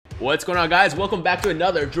What's going on, guys? Welcome back to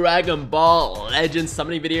another Dragon Ball Legends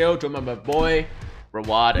summoning video. Joined by my boy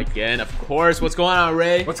Rawaad again, of course. What's going on,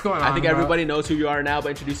 Ray? What's going on? I think everybody knows who you are now, but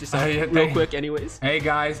introduce yourself real quick anyways. Hey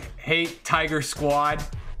guys, hey Tiger Squad.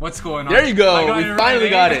 What's going on? There you go. We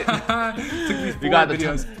finally got it. Took me We got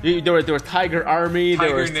videos. There was Tiger Army, Tiger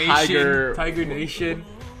there was Nation, Tiger Nation.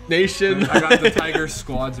 I got the Tiger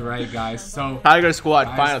Squads right, guys. So Tiger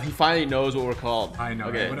Squad, finally. He finally knows what we're called. I know.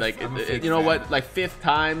 Okay, like you know what? Like sixth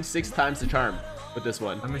time's the charm with this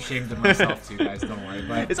one. I'm ashamed of myself too, guys. Don't worry.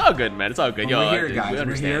 But it's all good, man. It's all good. Yo, we're here, guys.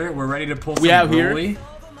 We're here. We're ready to pull some BROLY.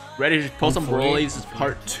 Ready to pull some BROLY. This is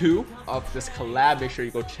part 2 of this collab. Make sure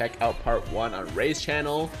you go check out part 1 on Ray's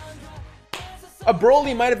channel. A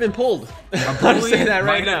BROLY might have been pulled. A BROLY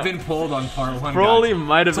might have been pulled on part 1. BROLY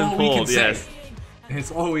might have been pulled. Yes. It's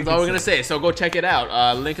all we're gonna say. So go check it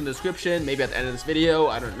out. Link in the description, maybe at the end of this video.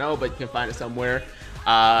 I don't know, but you can find it somewhere.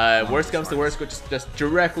 Worst comes to worst, just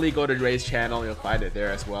directly go to Ray's channel. You'll find it there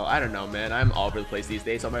as well. I don't know, man. I'm all over the place these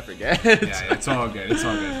days, so I might forget. Yeah, it's all good. It's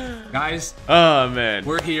all good, guys. Oh man,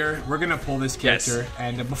 we're here. We're gonna pull this character,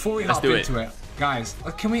 and before we hop into it, guys,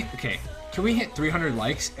 can we hit 300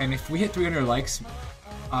 likes? And if we hit 300 likes,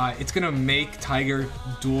 it's gonna make Tiger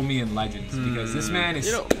duel me in Legends because this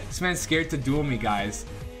man's scared to duel me, guys.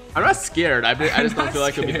 I'm not scared. I just don't feel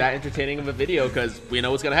like it'll be that entertaining of a video because we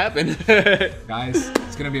know what's gonna happen. Guys,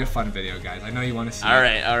 it's gonna be a fun video, guys. I know you want to see it.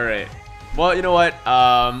 All right. Well, you know what?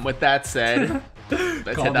 With that said,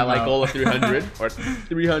 let's hit that like goal of 300 or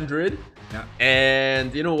 300. Yeah.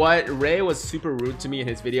 And you know what? Ray was super rude to me in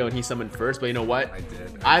his video and he summoned first. But you know what? I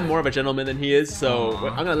did. I'm more of a gentleman than he is, so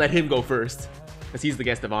I'm gonna let him go first. Because he's the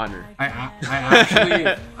guest of honor. I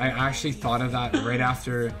actually thought of that right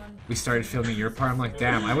after we started filming your part. I'm like,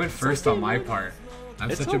 damn, I went first on my part.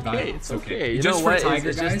 I'm such a bad. It's okay. You just know for what?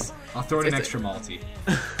 Tiger, guys, I'll throw in an extra multi.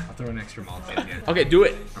 I'll throw an extra multi again. Okay, do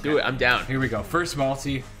it. Okay. Do it. I'm down. Here we go. First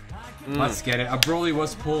multi. Let's get it. A BROLY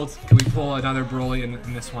was pulled. Can we pull another BROLY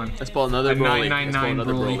in this one? Let's pull another BROLY. 999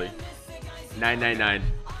 BROLY. 999.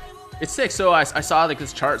 It's sick. So I saw like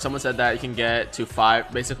this chart. Someone said that you can get to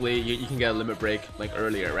 5. Basically, you can get a limit break like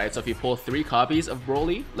earlier, right? So if you pull 3 copies of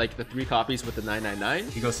BROLY, like the 3 copies with the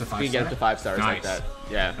 999, he goes to 5. You can get up to 5 stars like that.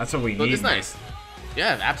 Yeah, that's what we need. It's nice.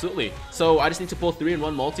 Yeah, absolutely. So I just need to pull 3 in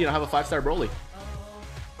one multi, and I'll have a 5-star BROLY.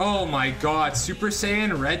 Oh my God! Super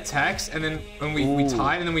Saiyan red text, and then when we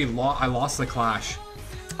tied, and then I lost the clash.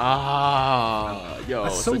 Ah, yo,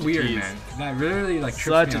 that's so weird, man. That really like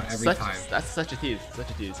trips me out every time. That's such a tease. Such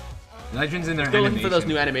a tease. Legends in their Still looking for those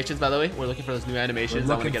new animations, by the way. We're looking for those new animations.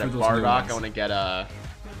 I want to get a Bardock. I want to get a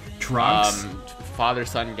Trunks.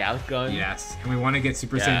 Father-Son Gallic Gun. Yes, and we want to get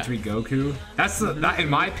Super Saiyan 3 Goku. That's that, in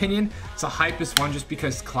my opinion, it's the hypest one just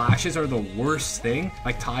because clashes are the worst thing.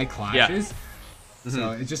 Like tie clashes. Yeah.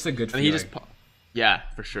 So it's just a good feeling. And yeah,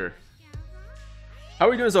 for sure. How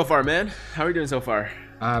are we doing so far, man? How are we doing so far?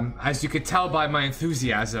 As you could tell by my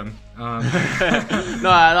enthusiasm. No,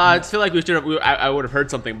 I feel like we should have. I would have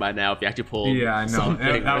heard something by now if you actually pulled. Yeah, I know.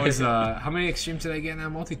 That was how many extremes did I get now?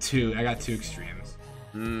 Multi 2. I got 2 extremes.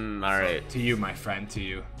 All right. To you, my friend. To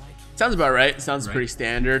you. Sounds about right. Sounds pretty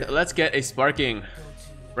standard. Let's get a sparking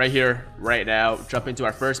right here, right now. Jump into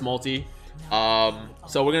our first multi.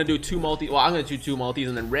 So we're gonna do 2 multi. Well, I'm gonna do 2 multis,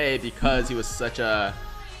 and then Ray, because he was such a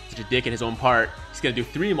dick in his own part, he's gonna do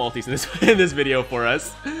 3 multis in this video for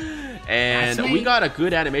us. And we got a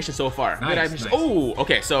good animation so far. Good animation. Oh,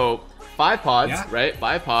 okay. So 5 pods, right?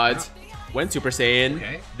 5 pods. Went Super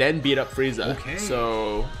Saiyan, then beat up Frieza.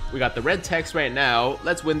 So we got the red text right now.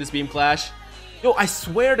 Let's win this beam clash. Yo, I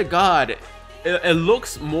swear to God, it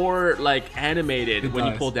looks more like animated when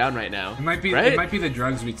you pull down right now. It might be. Right? It might be the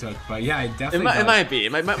drugs we took, but yeah, it definitely. It might be.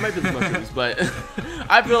 It might be the mushrooms, but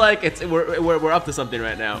I feel like we're up to something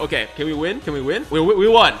right now. Okay, can we win? Can we win? We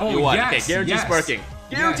won. Oh, we won. Yes, okay, guarantee sparking.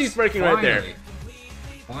 Guarantee sparking finally. right there.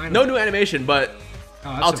 Finally. No new animation, but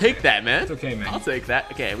I'll take that, man. It's okay, man. I'll take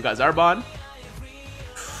that. Okay, we got Zarbon,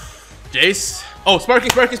 Jace. Oh,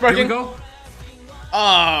 sparking. Here we go.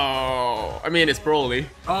 Oh, I mean, it's BROLY.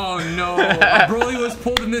 Oh no, a BROLY was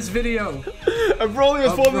pulled in this video. A BROLY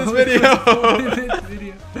was pulled in this video.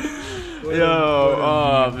 Yo,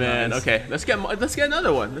 oh man. Okay, let's get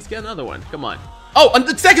another one. Let's get another one. Come on. Oh, and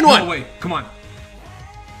the second one. No, wait, come on.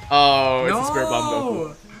 Oh, it's a Spirit Bomb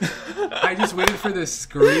Goku. I just waited for the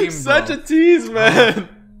scream. Such a tease, man.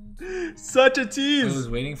 Such a tease. I was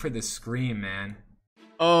waiting for the scream, man.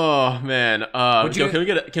 Oh man, can we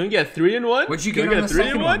get a 3-in-1? What'd you get on the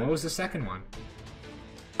second one? What was the second one?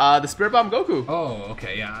 The Spirit Bomb Goku. Oh,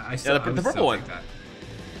 okay, yeah. The purple one.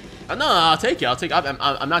 No, I'll take it. I'll take.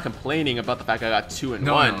 I'm not complaining about the fact I got 2 and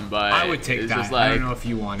 1, but I would take it's that. Just like, I don't know if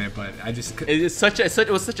you want it, but I just. It was such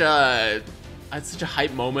a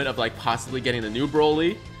hype moment of like possibly getting the new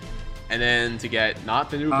Broly, and then to get not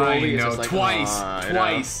the new Broly. It's just like,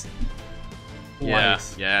 twice.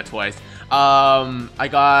 Yeah, twice. I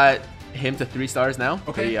got him to 3 stars now.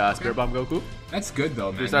 Okay. The Spirit Bomb Goku. That's good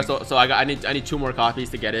though, man. 3 stars. So I need 2 more copies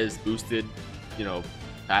to get his boosted,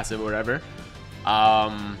 passive or whatever.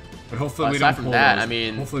 But hopefully we don't pull that, those. I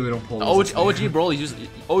mean, hopefully we don't pull those. OG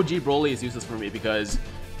Broly is useless for me because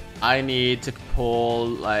I need to pull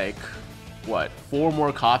like what 4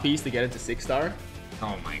 more copies to get into 6 star.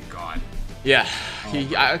 Oh my god. Yeah,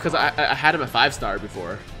 because I had him at 5 star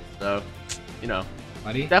before, so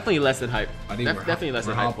buddy. Definitely less than hype. Buddy, definitely less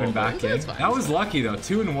than hype. Hopping back in. That was lucky though.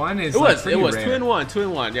 2 and 1 is. It was. Like, it was rare. 2 and 1. 2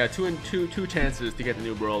 and 1. Yeah, 2 and 2 chances to get the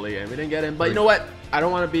new Broly, and we didn't get him. But you know what? I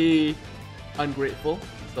don't want to be ungrateful.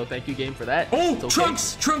 So thank you, game, for that. Oh, okay.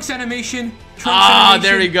 Trunks animation.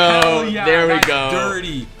 There we go. Hell yeah, there we go.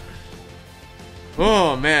 Dirty.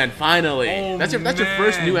 Oh man, finally. That's your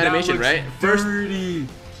first new animation, right?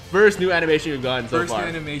 First new animation you've gotten so far. First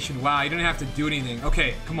new animation. Wow, you don't have to do anything.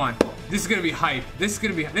 Okay, come on. This is gonna be hype. This is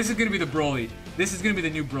gonna be the Broly. This is gonna be the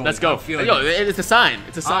new Broly. Let's go. Yo, it's a sign.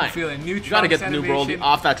 It's a sign. I'm feeling new Trunks. You gotta get the new Broly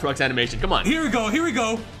off that Trunks animation. Come on. Here we go. Here we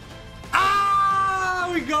go. Ah,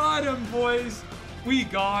 we got him, boys. We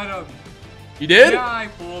got him. You did? Yeah, I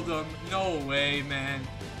pulled him. No way, man.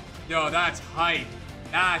 Yo, that's hype.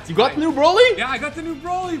 You got the new Broly? Yeah, I got the new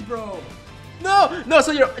Broly, bro. No.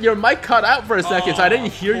 So your mic cut out for a second, so I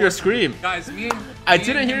didn't hear your scream. Guys, I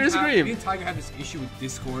didn't hear your scream. Me and Tiger had this issue with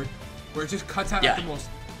Discord, where it just cuts out at the most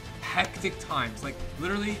hectic times. Like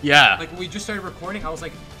literally. Yeah. Like when we just started recording, I was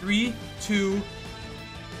like 3, 2, and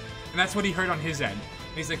that's what he heard on his end.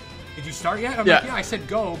 And he's like, "Did you start yet?" I'm like, "Yeah, I said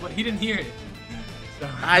go," but he didn't hear it.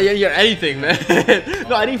 I didn't hear anything, man.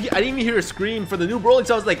 No, I didn't even hear a scream for the new Broly,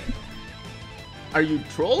 so I was like, are you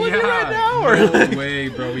trolling me right now? Or no way,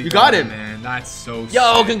 bro. You got him, man. That's so sick.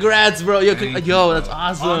 Yo, congrats, bro. Yo, that's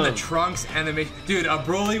awesome. On the Trunks animation. Dude, a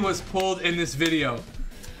Broly was pulled in this video.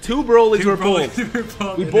 2 Brolys were pulled.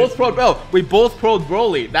 We both pulled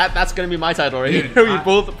Broly. That's gonna be my title right here. We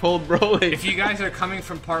both pulled Broly. If you guys are coming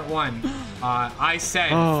from part 1, I said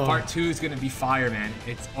part 2 is gonna be fire, man.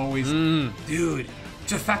 It's always, dude.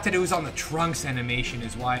 The fact that it was on the Trunks animation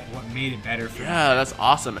is what made it better for me. Yeah, that's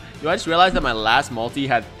awesome. I just realized that my last multi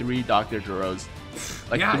had 3 Dr. Jiros.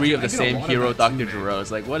 Like 3 of the same hero Dr.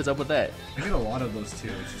 Jiros. Like, what is up with that? I did a lot of those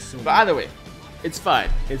too. It's just so but either way, it's fine.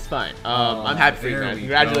 It's fine. I'm happy for you, man.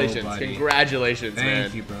 Congratulations. Congratulations, man.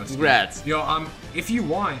 Thank you, bro. Congrats. Yo, if you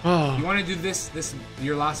want to do this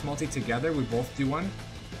your last multi together, we both do one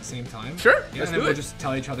at the same time. Sure. Yeah, and then we'll just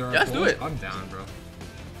tell each other our goals. Let's do it. I'm down, bro.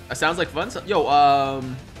 That sounds like fun. So, yo, I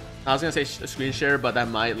was gonna say screen share, but that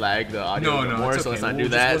might lag the audio more, so let's not do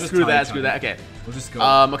that. Screw that. Okay. We'll just go.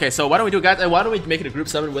 Okay, so why don't we do, guys? Why don't we make it a group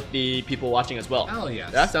summon with the people watching as well? Hell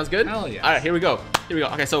yes. Yeah, sounds good. Hell yes. All right, here we go.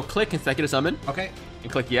 Okay, so click consecutive summon. Okay.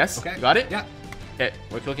 And click yes. Okay. You got it? Yeah. Okay,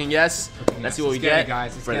 we're clicking yes. Let's see what we get,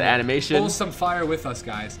 guys. for the animation. Pull some fire with us,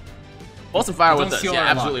 guys. Pull some fire with us. Yeah,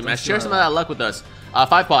 absolutely, man. Share some of that luck with us.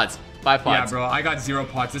 5 pods. 5 pods. Yeah, bro, I got 0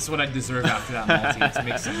 pods. This is what I deserve after that multi. It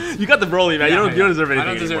makes sense. You got the Broly, man. Yeah, you don't deserve anything.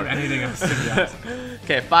 I don't deserve anything else, to be honest.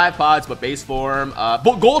 Okay, 5 pods, but base form.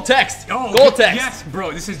 Gold text. Oh, gold text. Yes,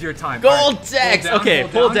 bro. This is your time. Gold text. Okay,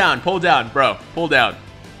 pull down, bro. Pull down.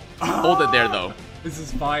 Hold it there, though. This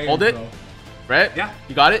is fire. Hold it. Bro. Right? Yeah.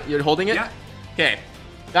 You got it? You're holding it? Yeah. Okay.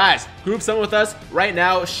 Guys, group summon with us right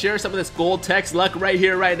now. Share some of this gold text luck right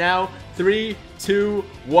here, right now. 3, 2,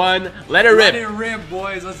 1. Let it rip. Let it rip,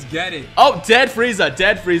 boys. Let's get it. Oh, dead Frieza.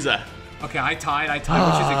 Dead Frieza. Okay, I tied, which is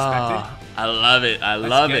expected. I love it.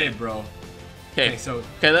 Let's get it, bro. Okay, so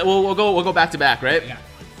we'll go back to back, right? Yeah.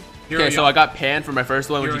 Okay, so I got Pan for my first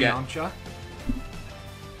one. What'd you get? Yamcha.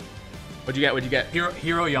 What'd you get?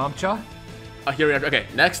 Hero Yamcha. Hero. Okay,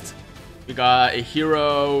 next we got a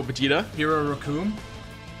Hero Vegeta. Hero Raccoon.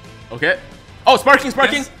 Okay. Oh, Sparking.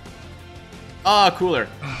 Yes. Cooler.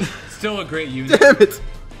 Still a great unit.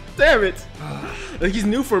 Damn it. Like, he's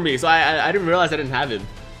new for me, so I didn't realize I didn't have him.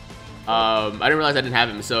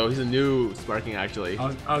 So he's a new Sparking, actually.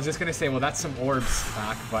 I was just gonna say, well, that's some orbs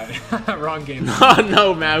back, but wrong game.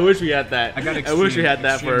 No, man, I wish we had that. I wish we had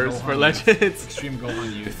that for Legends. Extreme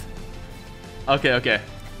Gohan Youth. Okay.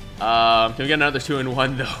 Can we get another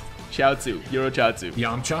 2-in-1 though? Chaozu, Hero Chaozu.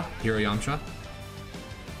 Yamcha, Hero Yamcha.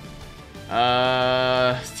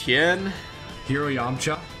 Tien. Hero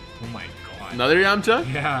Yamcha. Oh my god. Another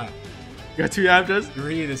Yamcha? Yeah. You got 2 Yamchas?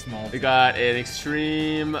 3 this multi. We got an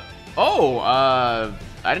Extreme. Oh, I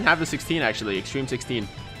didn't have the 16 actually. Extreme 16.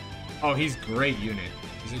 Oh, he's great unit.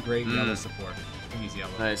 He's a great yellow support. I think he's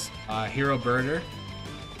yellow. Nice. Hero Burger.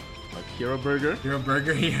 Like Hero Burger? Hero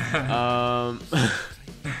Burger, yeah.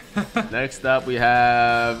 Next up, we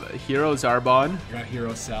have Hero Zarbon. I got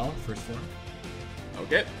Hero Cell, first form.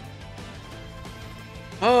 Okay.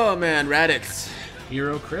 Oh, man, Radix.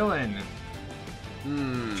 Hero Krillin.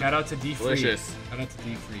 Shout out to D Free. Delicious. Shout out to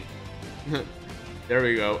D Free. There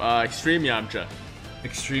we go. Extreme Yamcha.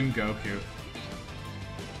 Extreme Goku.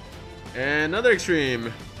 And another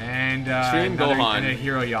Extreme. And Extreme another, Gohan. and a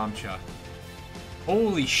Hero Yamcha.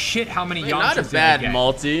 Holy shit! How many Yamchas Not a did I bad get?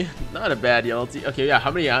 multi. Not a bad multi. Okay, yeah.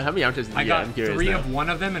 How many Yamchas did you I get? got I'm curious 3 now. of one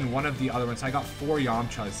of them and 1 of the other ones. So I got 4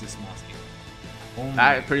 Yamchas this multi. Oh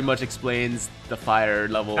That pretty much explains the fire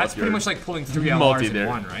level. That's of pretty your much like pulling 3 multi LRs in there.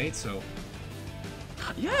 one, right? So.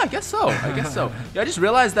 Yeah, I guess so. I guess so. Yeah, I just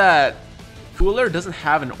realized that Cooler doesn't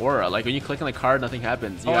have an aura. Like when you click on the card, nothing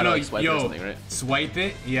happens. You gotta like, swipe it or something, right? Swipe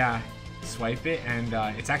it, yeah. Swipe it, and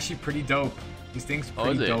it's actually pretty dope. These things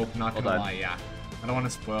pretty dope, not gonna lie, yeah. I don't want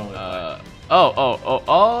to spoil it.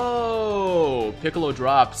 Oh! Piccolo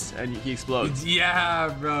drops and he explodes.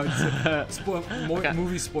 Yeah, bro.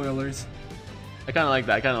 Movie spoilers. I kind of like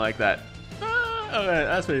that. I kind of like that. Okay,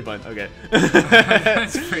 that's pretty fun. Okay.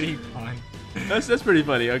 That's pretty fun. That's pretty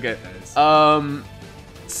funny. Okay.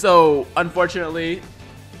 So unfortunately,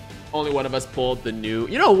 only one of us pulled the new.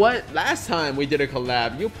 You know what? Last time we did a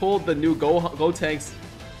collab, you pulled the new Go Tanks,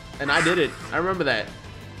 and I did it. I remember that.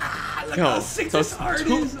 Look how sick this art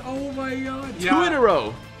is. Oh my god. Two in a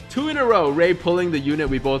row. 2 in a row. Ray pulling the unit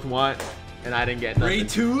we both want, and I didn't get nothing. Ray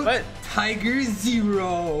 2, but Tiger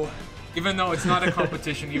 0. Even though it's not a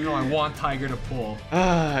competition, even though I want Tiger to pull.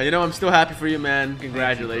 You know, I'm still happy for you, man.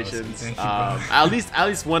 Congratulations. Thank you, at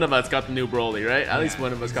least one of us got the new BROLY, right? At least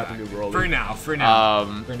one of us got the new BROLY. For now. You're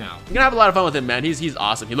gonna have a lot of fun with him, man. He's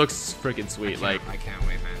awesome. He looks freaking sweet. I can't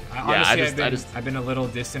wait, man. Honestly, I've been a little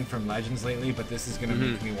distant from Legends lately, but this is gonna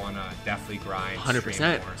make me wanna definitely grind.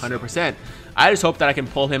 100%, 100%. I just hope that I can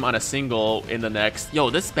pull him on a single in the next. Yo,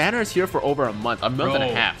 this banner is here for over a month and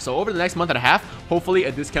a half. So over the next month and a half, hopefully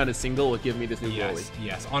a discounted single will give me this new BROLY.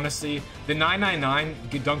 Yes, honestly, the 999,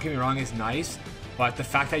 don't get me wrong, is nice, but the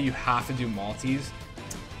fact that you have to do multis,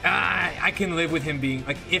 I can live with him being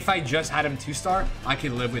like, if I just had him 2-star, I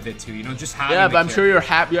could live with it too. You know, just having. Yeah, but I'm sure you're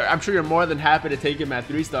happy. I'm sure you're more than happy to take him at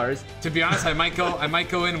 3 stars. To be honest, I might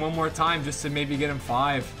go in one more time just to maybe get him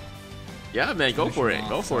 5. Yeah, man, go for it.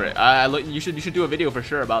 Go for it. You should do a video for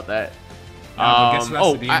sure about that. Yeah, guess who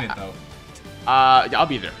has to be in it though? Yeah, I'll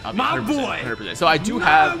be there. I'll be my 100%, boy. 100%. So I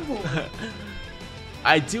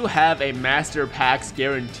do have a Master Packs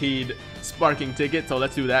guaranteed sparking ticket. So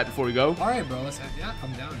let's do that before we go. All right, bro.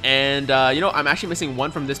 I'm down. And you know, I'm actually missing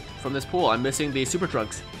one from this pool. I'm missing the Super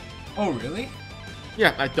Trunks. Oh, really?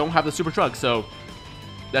 Yeah, I don't have the Super Trunks, so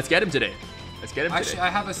let's get him today. Actually,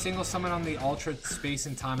 I have a single summon on the Ultra Space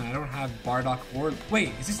and Time, and I don't have Bardock or...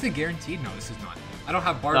 Wait, is this the guaranteed? No, this is not. I don't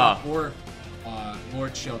have Bardock or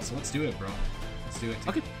Lord Shield, so let's do it, bro. Let's do it.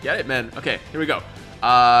 Okay, get it, man. Okay, here we go.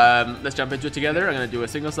 Let's jump into it together. I'm gonna do a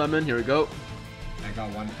single summon. Here we go. I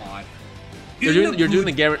got 1 pod. You're doing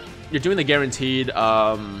the guaranteed. Is it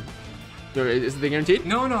the guaranteed?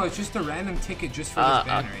 No, it's just a random ticket just for this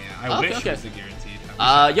banner. Yeah, I wish it was the guaranteed.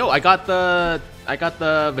 Yo, I got the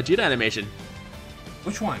Vegeta animation.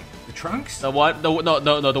 Which one? The Trunks? The one,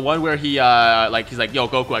 the one where he's like, yo,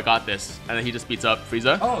 Goku, I got this, and then he just beats up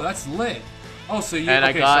Frieza. Oh, that's lit. Oh, so you? And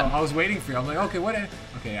okay, so I was waiting for you. I'm like, okay, what?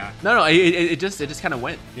 Okay, yeah. No, it just kind of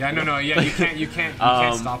went. Yeah, no, yeah, you can't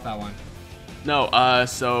stop that one. No,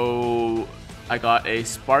 so I got a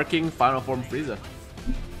sparking final form Frieza.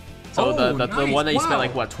 So nice. the one that you spent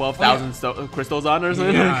like what 12,000 crystals on or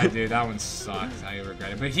something. Yeah, dude, that one sucks. I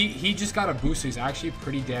regret it. But he just got a boost. So he's actually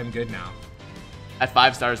pretty damn good now. At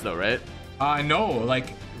 5 stars though, right? No,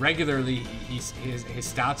 like regularly his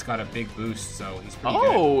stats got a big boost, so he's pretty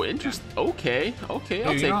good. Oh, interesting. Yeah. Okay, I'll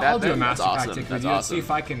take that. I'll do a master pack awesome. with you. Let's see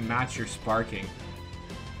if I can match your sparking.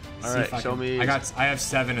 All right, show me. I have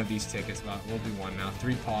 7 of these tickets, but we'll do 1 now.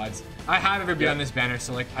 3 pods. I have never been on this banner,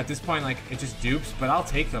 so like at this point, like it just dupes, but I'll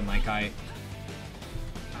take them. Like I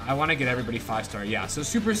want to get everybody 5-star. Yeah, so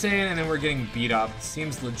Super Saiyan, and then we're getting beat up.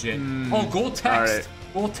 Seems legit. Oh, gold text. Right.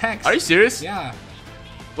 Gold text. Are you serious? Yeah.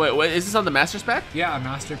 Wait, is this on the Masters pack? Yeah,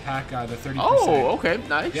 Master Pack, the 30%. Oh, okay,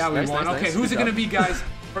 nice. Yeah, we won. Nice, okay, who's it gonna be, guys?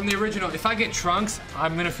 From the original. If I get Trunks,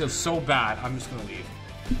 I'm gonna feel so bad. I'm just gonna leave.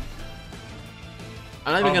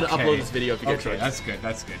 I'm not even gonna upload this video if you get Trunks. That's good.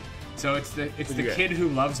 That's good. So it's the kid who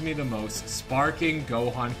loves me the most, Sparking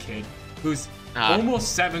Gohan Kid, who's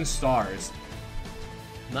almost 7 stars.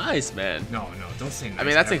 Nice, man. No, don't say nice. I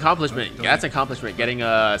mean, that's an accomplishment. That's an accomplishment. Getting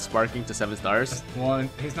sparking to 7 stars. Well,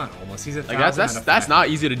 he's not almost. He's a like that's not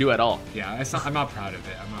easy to do at all. Yeah, it's not. I'm not proud of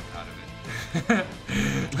it. I'm not proud of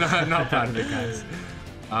it. no, I'm not proud of it, guys.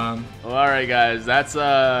 All right, guys. That's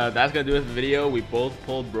gonna do it for the video. We both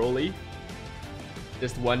pulled BROLY.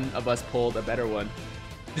 Just one of us pulled a better one.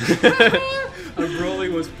 A BROLY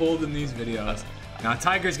was pulled in these videos. Now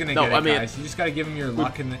Tiger's gonna get it, guys. You just gotta give him your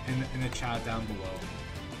luck in the chat down below.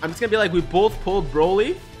 I'm just gonna be like, we both pulled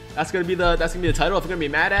BROLY. That's gonna be the title. If you're gonna be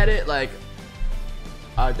mad at it, like,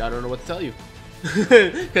 I don't know what to tell you,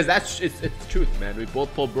 because it's truth, man. We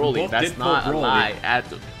both pulled BROLY. That's not a lie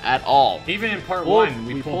at all. Even in part 1,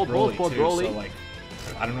 we pulled BROLY too. BROLY. So like,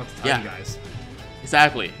 I don't know what to tell you guys.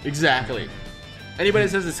 Exactly. Anybody that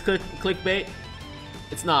says it's clickbait,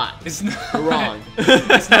 it's not. It's not. You're wrong.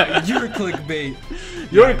 It's not. You're clickbait.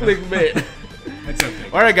 You're clickbait. That's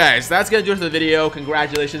okay. Alright, guys, that's gonna do it for the video.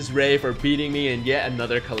 Congratulations, Ray, for beating me in yet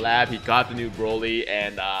another collab. He got the new BROLY,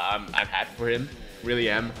 and I'm happy for him. Really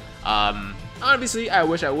am. Obviously, I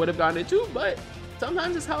wish I would have gotten it too, but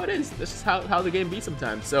sometimes it's how it is. This is how the game be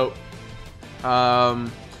sometimes. So, I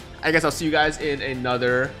guess I'll see you guys in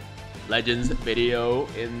another Legends video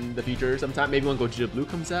in the future sometime. Maybe when Gogeta Blue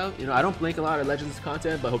comes out. You know, I don't blink a lot of Legends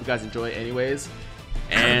content, but I hope you guys enjoy it anyways.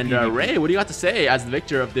 And Ray, what do you got to say as the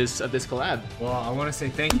victor of this collab? Well, I want to say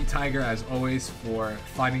thank you, Tiger, as always, for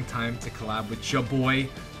finding time to collab with your boy.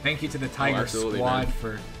 Thank you to the Tiger squad, man,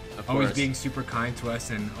 for always being super kind to us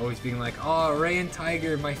and always being like, oh, Ray and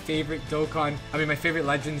Tiger, my favorite my favorite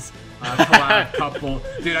Legends collab couple.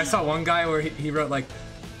 Dude, I saw one guy where he wrote like,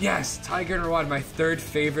 yes, Tiger and Rawaad, my third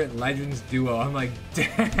favorite Legends duo. I'm like,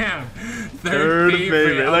 damn, third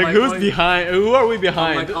favorite. Like, who's behind? Who are we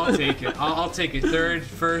behind? I'm like, I'll take it. I'll take it. Third,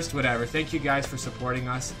 first, whatever. Thank you guys for supporting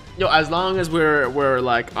us. Yo, as long as we're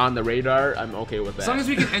like on the radar, I'm okay with that. As long as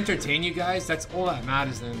we can entertain you guys, that's all that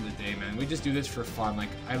matters at the end of the day, man. We just do this for fun. Like,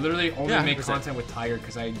 I literally only make content with Tiger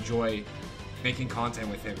because I enjoy making content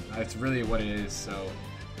with him. That's really what it is. So,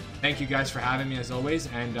 thank you guys for having me as always.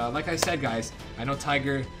 And like I said, guys, I know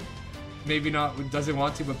Tiger maybe doesn't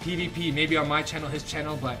want to, but PvP, maybe on my channel, his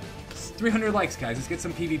channel, but 300 likes, guys. Let's get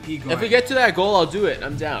some PvP going. If we get to that goal, I'll do it.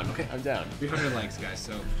 I'm down. Okay, I'm down. 300 likes, guys.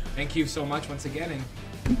 So thank you so much once again,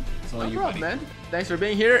 and it's all you, buddy. Man. Thanks for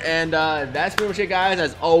being here, and that's pretty much it, guys.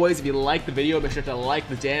 As always, if you like the video, make sure to like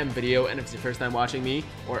the damn video, and if it's your first time watching me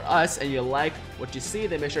or us, and you like what you see,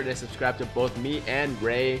 then make sure to subscribe to both me and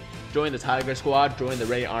Ray. Join the Tiger Squad, join the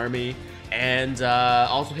Ray Army, and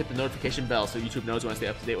also hit the notification bell so YouTube knows when I stay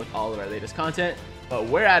up to date with all of our latest content. But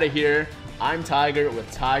we're out of here. I'm Tiger with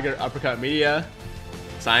Tiger Uppercut Media,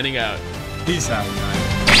 signing out. Peace out,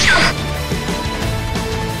 guys.